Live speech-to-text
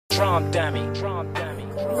Drum dummy.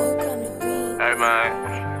 Hey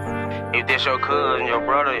man, if this your cousin, your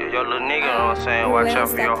brother, your little nigga, you know what I'm saying, watch out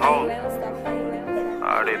for your homie.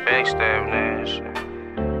 All that backstabbing and shit.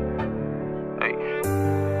 Hey,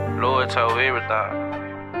 Lord told everything.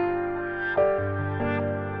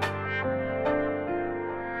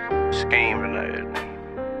 Scheming that.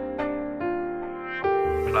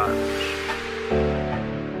 Plotting.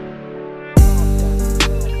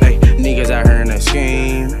 Hey, niggas out here in that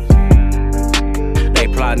scheme. They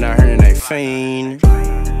plotting out here and they fiend.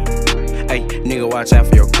 Hey, nigga, watch out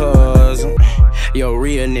for your cousin. Your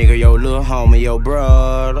real nigga, your little homie, your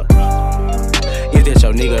brother. If that's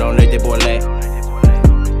your nigga, don't let that boy laugh.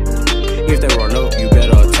 If they run up, you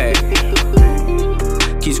better attack.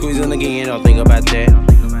 Keep squeezing again, don't think about that.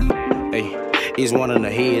 Hey, it's one in the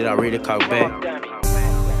head, I really caught back.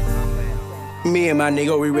 Me and my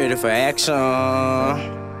nigga, we ready for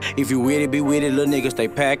action. If you with it, be with it, little nigga, stay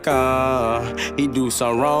pack on. He do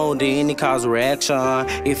something wrong, then he cause a reaction.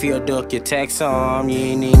 If he'll duck your tax on, you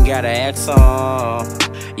ain't even gotta ask on.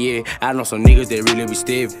 Yeah, I know some niggas that really be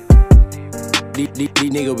stiff. These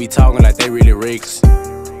niggas be talking like they really ricks.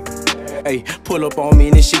 Hey, pull up on me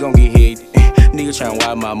and this shit gon' get hit. Nigga tryna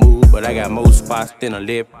watch my move, but I got more spots than a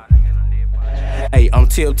lip. Hey, I'm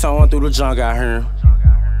tiptoeing through the junk out here.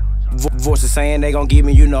 Voices saying they gon' give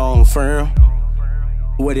me, you know I'm firm.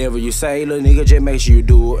 Whatever you say, little nigga, just make sure you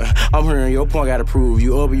do it. I'm hearing your point, gotta prove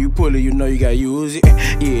you up, and you pull it, you know you gotta use it.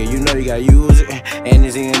 Yeah, you know you gotta use it, and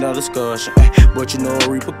it's the end of discussion. But you know a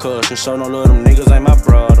repercussion, so no love them niggas ain't my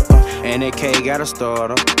brother. And that K got a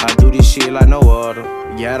starter, I do this shit like no other.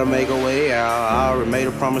 Gotta make a way out, I already made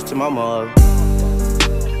a promise to my mother.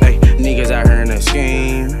 Hey, niggas out here in that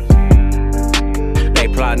scheme. They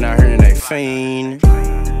plotting out here and they fiend.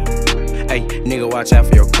 Hey, nigga, watch out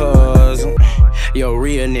for your cousin. Your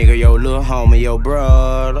real nigga, your little homie, your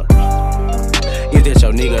brother. If that's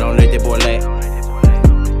your nigga, don't let that boy laugh.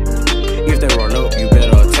 If they run up, you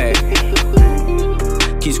better attack.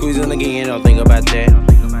 Keep squeezing again, don't think about that.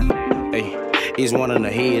 Hey, it's one in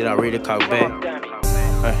the head, I really caught back.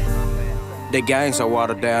 Hey, the gang so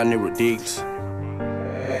watered down, it ridiculous.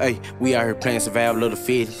 Hey, we out here playing survival of the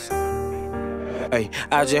fittest. Hey,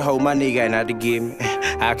 I just hope my nigga ain't out to get me.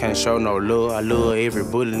 I can't show no love, I love every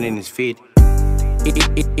bullet in his fit.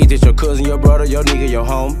 If it's your cousin, your brother, your nigga, your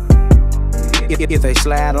home. If they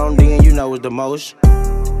slide on, then you know it's the most.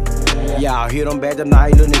 Y'all hit them back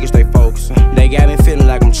tonight, little niggas stay focused. They got me feeling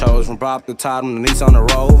like I'm chosen. From Bob to Tottenham, the Nice on the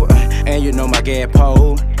Rover. And you know my gas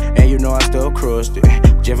pole, and you know I still crushed it.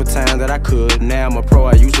 Just for time that I could, now I'm a pro,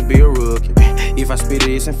 I used to be a rookie. If I spit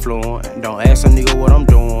it, it's influent. Don't ask a nigga what I'm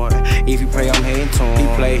doing. If he play, I'm heading to him.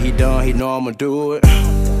 He play, he done, he know I'ma do it.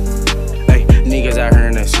 Hey, niggas out here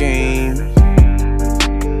in that scheme.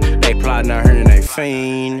 They plotting out here and they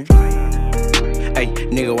fiend. Hey,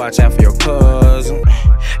 nigga, watch out for your cousin.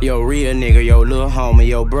 Your real nigga, your little homie,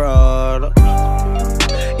 your brother.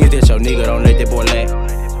 If that's your nigga, don't let that boy laugh.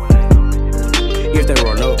 If they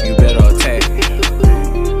run up, you better attack.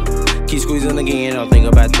 Keep squeezing again, don't think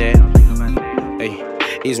about that. Hey,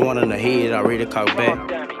 it's one in the head, I really caught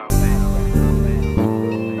back.